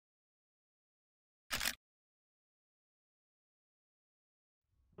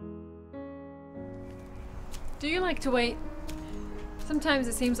Do you like to wait? Sometimes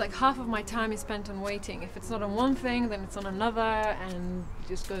it seems like half of my time is spent on waiting. If it's not on one thing, then it's on another, and it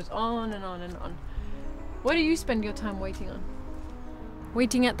just goes on and on and on. What do you spend your time waiting on?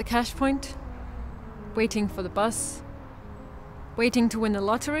 Waiting at the cash point? Waiting for the bus? Waiting to win the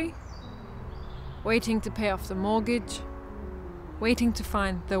lottery? Waiting to pay off the mortgage? Waiting to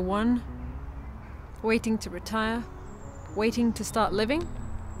find the one? Waiting to retire? Waiting to start living?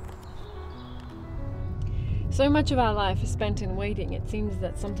 So much of our life is spent in waiting. It seems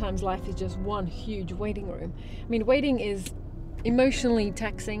that sometimes life is just one huge waiting room. I mean, waiting is emotionally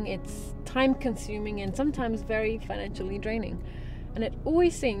taxing, it's time consuming, and sometimes very financially draining. And it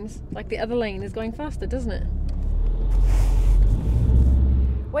always seems like the other lane is going faster, doesn't it?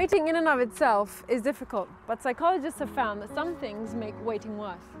 Waiting in and of itself is difficult, but psychologists have found that some things make waiting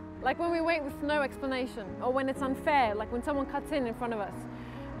worse. Like when we wait with no explanation, or when it's unfair, like when someone cuts in front of us,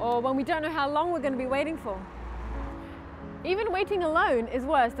 or when we don't know how long we're going to be waiting for. Even waiting alone is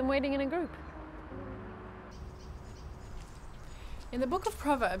worse than waiting in a group. In the book of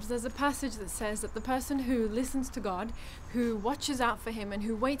Proverbs, there's a passage that says that the person who listens to God, who watches out for him, and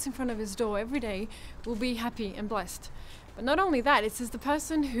who waits in front of his door every day will be happy and blessed. But not only that, it says the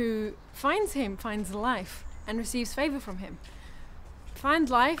person who finds him finds life and receives favor from him. Find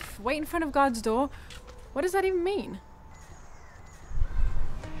life, wait in front of God's door. What does that even mean?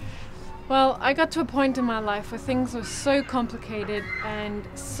 Well, I got to a point in my life where things were so complicated and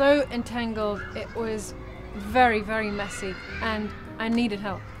so entangled, it was very, very messy, and I needed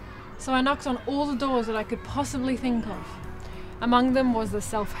help. So I knocked on all the doors that I could possibly think of. Among them was the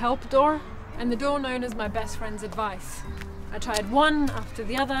self-help door, and the door known as my best friend's advice. I tried one after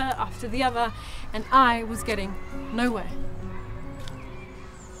the other, and I was getting nowhere.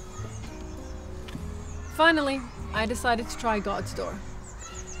 Finally, I decided to try God's door.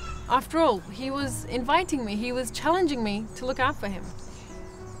 After all, he was inviting me, he was challenging me to look out for him,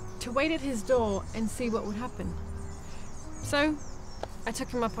 to wait at his door and see what would happen. So I took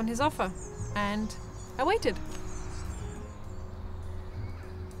him up on his offer, and I waited.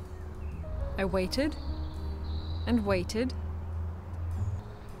 I waited, and waited,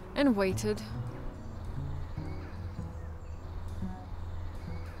 and waited.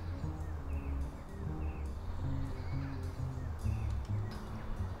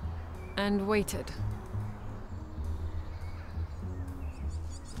 And waited.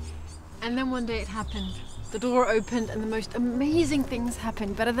 And then one day it happened. The door opened and the most amazing things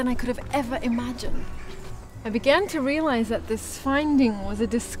happened, better than I could have ever imagined. I began to realize that this finding was a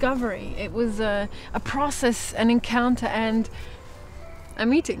discovery. It was a process, an encounter, and a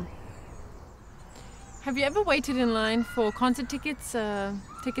meeting. Have you ever waited in line for concert tickets,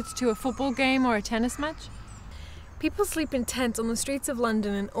 tickets to a football game or a tennis match? People sleep in tents on the streets of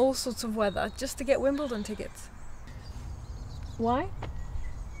London in all sorts of weather just to get Wimbledon tickets. Why?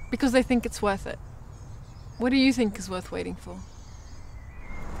 Because they think it's worth it. What do you think is worth waiting for?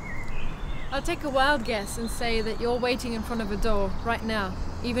 I'll take a wild guess and say that you're waiting in front of a door right now,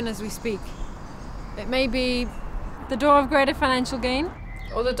 even as we speak. It may be the door of greater financial gain,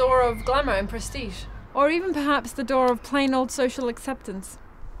 or the door of glamour and prestige, or even perhaps the door of plain old social acceptance.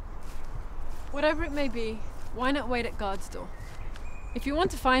 Whatever it may be, why not wait at God's door? If you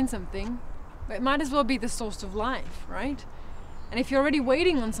want to find something, it might as well be the source of life, right? And if you're already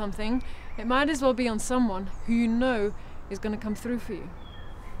waiting on something, it might as well be on someone who you know is going to come through for you.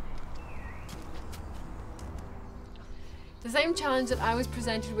 The same challenge that I was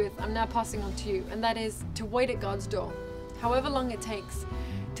presented with, I'm now passing on to you, and that is to wait at God's door, however long it takes,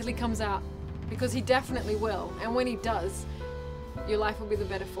 till he comes out, because he definitely will, and when he does, your life will be the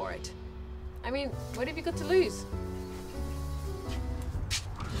better for it. I mean, what have you got to lose?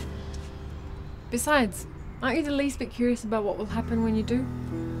 Besides, aren't you the least bit curious about what will happen when you do?